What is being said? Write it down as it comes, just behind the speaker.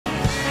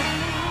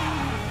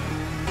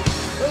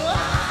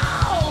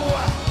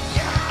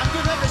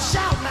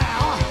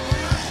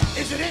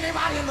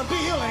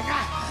feeling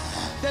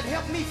that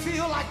helped me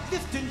feel like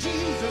lifting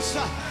Jesus.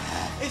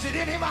 Is it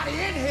anybody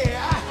in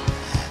here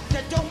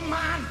that don't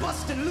mind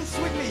busting loose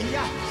with me?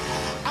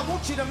 I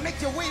want you to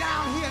make your way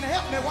down here and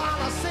help me while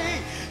I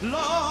say,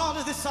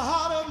 Lord, this a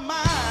heart of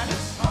mine.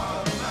 This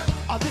heart of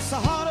mine. This a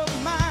heart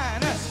of mine.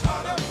 This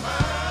heart of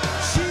mine.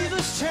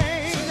 Jesus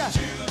changed.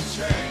 Jesus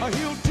changed.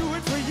 He'll do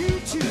it for you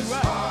too. This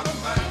heart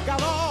of mine.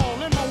 Got all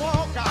in my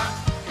walk.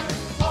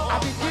 I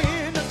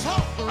begin to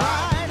talk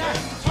right.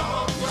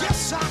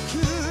 Yes, I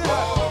could.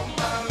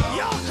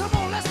 Y'all, come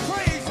on, let's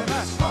praise him.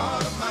 This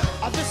heart of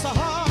mine. This a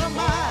heart of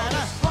mine.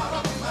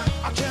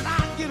 Can I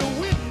get a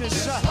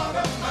witness?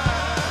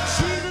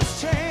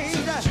 Jesus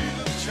changed.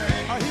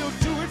 He'll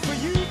do it for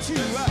you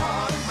too.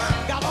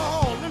 Got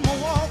all in my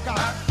walk.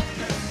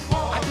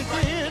 I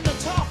begin to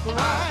talk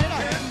right.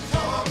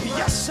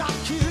 Yes, I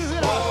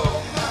could.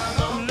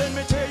 Let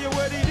me tell you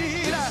what he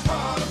did.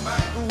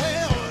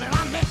 Well, and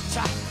I met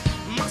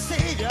my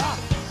Savior.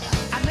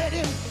 I met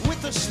him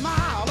with a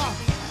smile.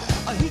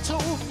 He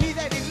told me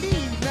that he'd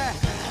lead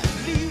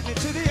me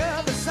to the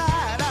other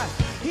side.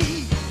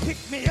 He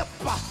picked me up,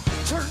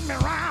 turned me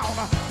around,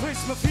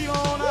 placed my feet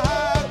on the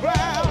high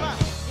ground.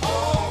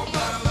 Oh,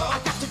 my Lord. I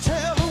got to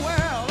tell the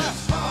world,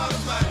 this heart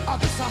of mine.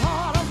 This a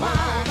heart of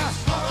mine.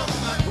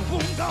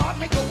 Won't God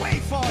make a way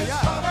for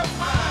you?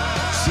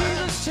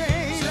 Jesus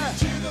changed.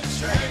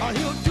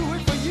 He'll do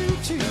it for you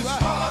too.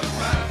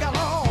 Got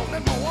all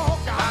in my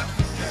walk.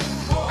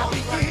 I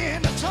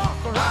begin to talk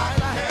right.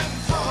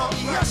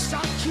 Yes, I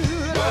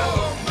could.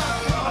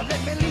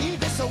 Let me leave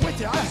this with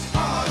you.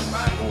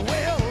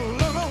 Well,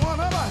 little one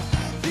of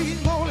these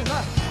mornings,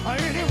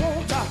 it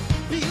won't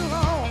be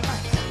long.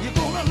 You're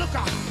gonna look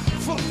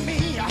for me,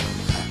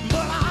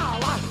 but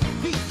I'll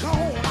be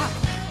gone.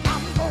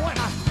 I'm going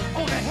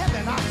on to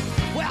heaven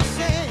where I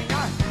sing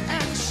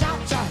and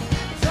shout.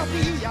 There'll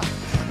be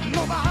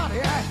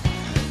nobody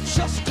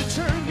just to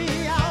turn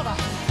me out.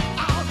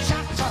 I'll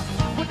chat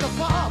with the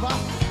Father,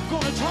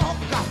 gonna talk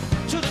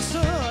to the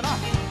Son,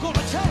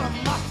 gonna tell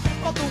him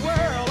of the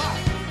world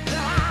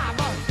that I've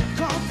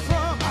come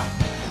from.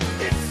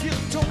 If you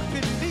don't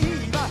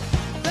believe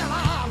that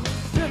I've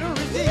been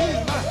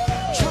redeemed,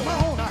 come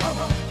on,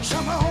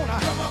 come on,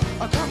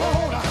 come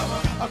on,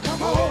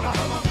 come on,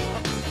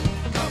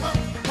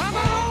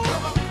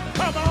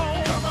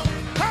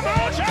 come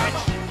on, church,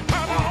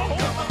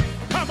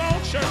 come on,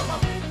 church,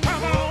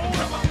 come on.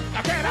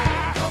 Can I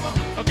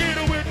get a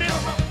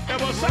witness? There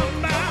was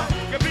somebody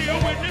can be a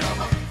witness.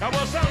 There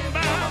was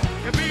somebody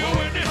can be a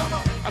witness.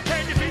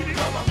 Can you beat it?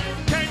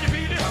 Can you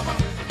beat it?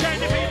 Can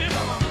you beat it?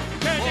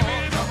 Can you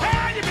beat it?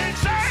 Have you been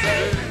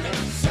saved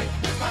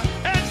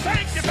and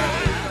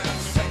sanctified?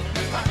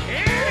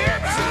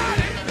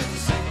 Anybody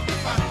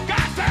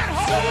got that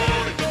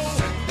Holy Ghost?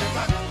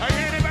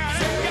 Anybody got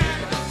it?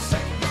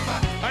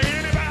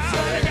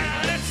 Anybody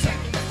got it?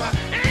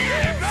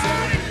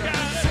 Anybody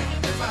got it?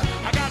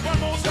 I got one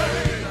more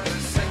thing.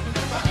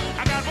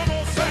 I got one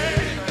more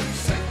thing.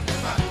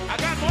 I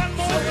got one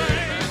more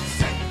thing.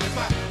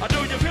 Do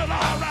you feel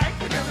all right?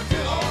 Do you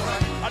feel all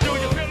right? Do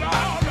you feel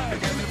all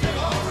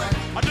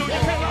right? Do you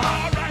feel all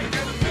right?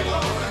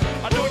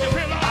 Do you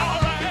feel all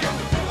right?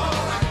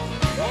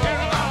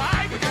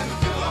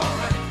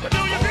 Do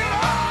you feel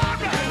all right?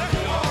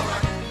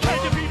 Can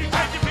you beat it?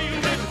 Can you feel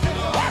it?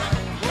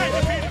 Can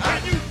you beat it?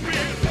 Can you feel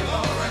it?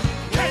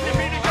 Can you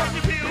beat it? Can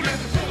you feel it?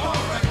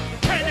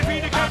 Can you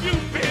beat it? Can you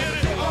feel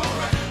it?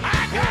 I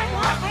got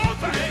one more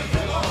thing.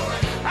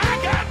 I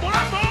got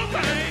one more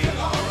thing.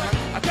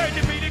 Can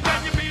you beat it? Can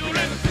you feel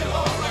it?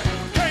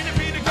 Can you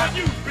beat it? Can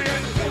you feel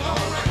it?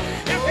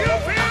 If you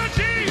feel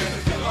Jesus,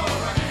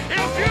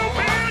 if you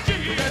feel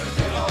Jesus,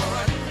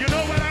 you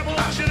know what I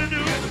want you to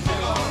do?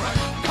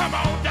 Come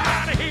on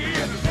down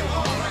here.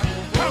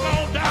 Come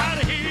on down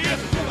here.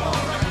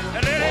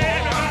 And let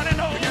everybody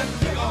know.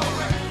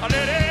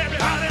 Let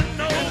everybody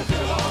know.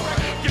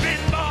 You've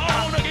been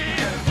born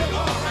again.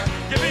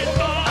 You've been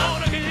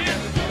born again.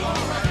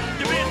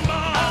 You've been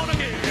born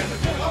again.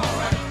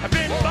 I've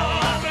been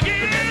born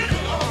again.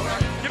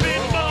 You've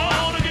been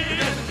born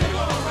again.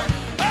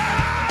 Ah,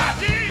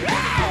 Jesus.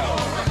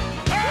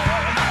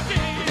 Ah,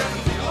 Jesus.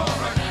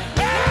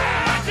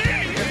 Ah,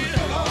 Jesus.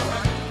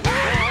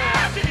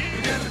 Ah,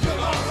 Jesus.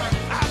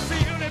 I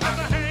feel it in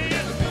my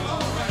hand.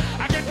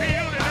 I can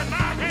feel it in my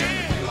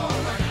hand.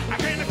 I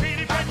can't feel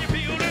it. Can you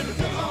feel it?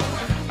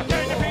 I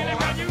can't feel it.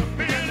 Can you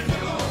feel it?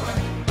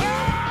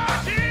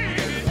 Ah,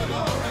 Jesus.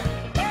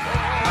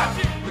 Ah,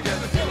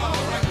 Jesus.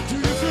 Do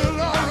you feel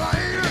all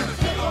right?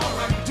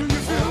 Do you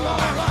feel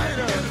all right?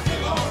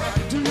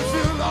 Do you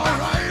feel all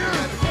right?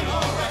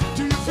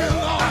 Do you feel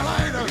all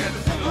right?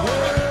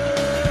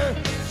 Yeah.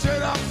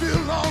 Said I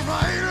feel all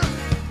right.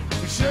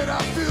 Said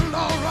I feel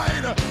all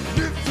right.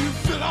 If you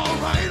feel all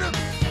right,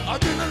 I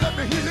didn't let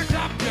me hear you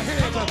clap your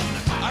hands.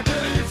 I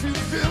tell you if you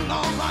feel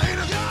all right.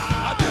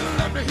 I didn't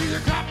let me hear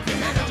you clap your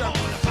hands.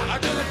 I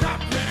didn't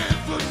clap your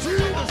hands for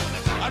Jesus.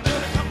 I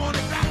didn't come on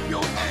and clap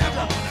your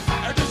hands.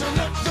 I just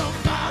let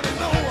somebody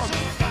know.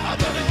 I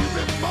tell you you've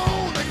been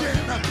born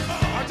again.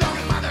 I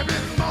talking about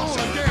been born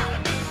again.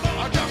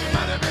 I talking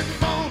about been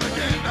born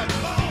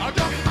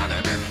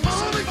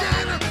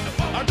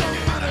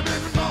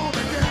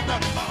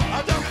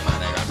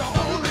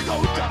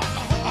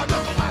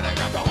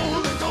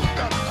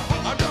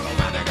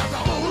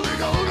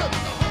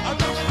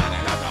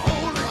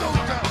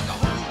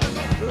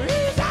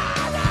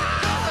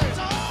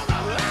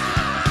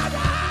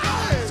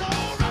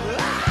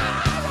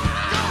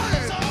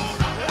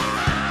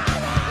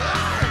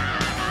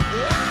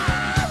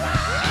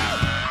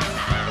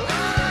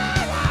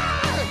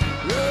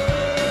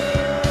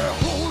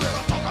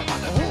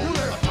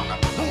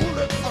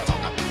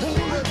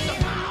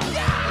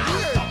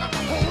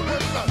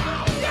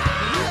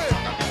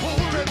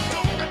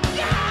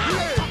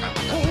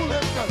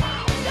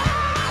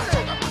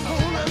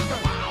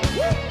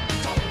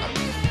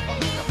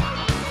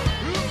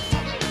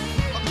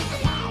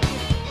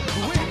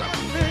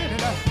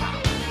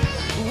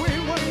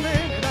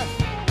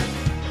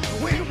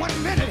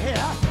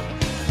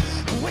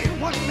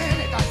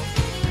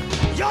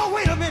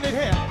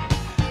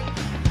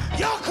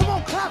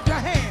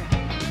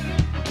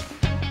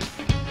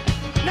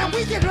Now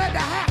we get ready to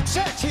have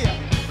church here.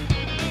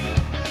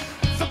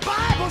 The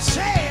Bible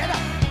said,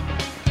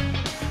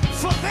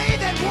 for they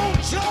that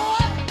want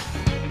joy,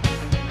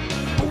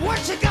 what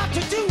you got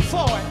to do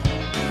for it?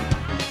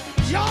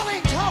 Y'all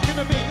ain't talking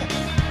to me.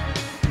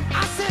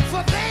 I said,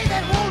 for they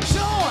that want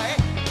joy,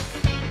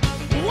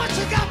 what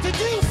you got to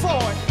do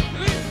for it?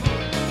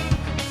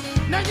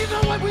 Now you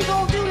know what we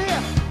gonna do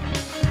here?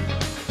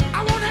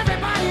 I want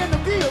everybody in the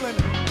building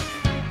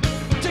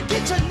to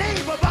get your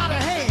neighbor by the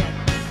hand.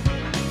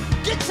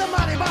 Get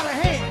somebody by the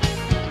hand.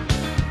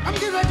 I'm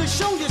getting ready to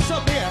show you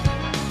something here.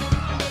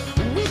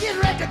 We get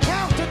ready to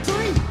count to 3.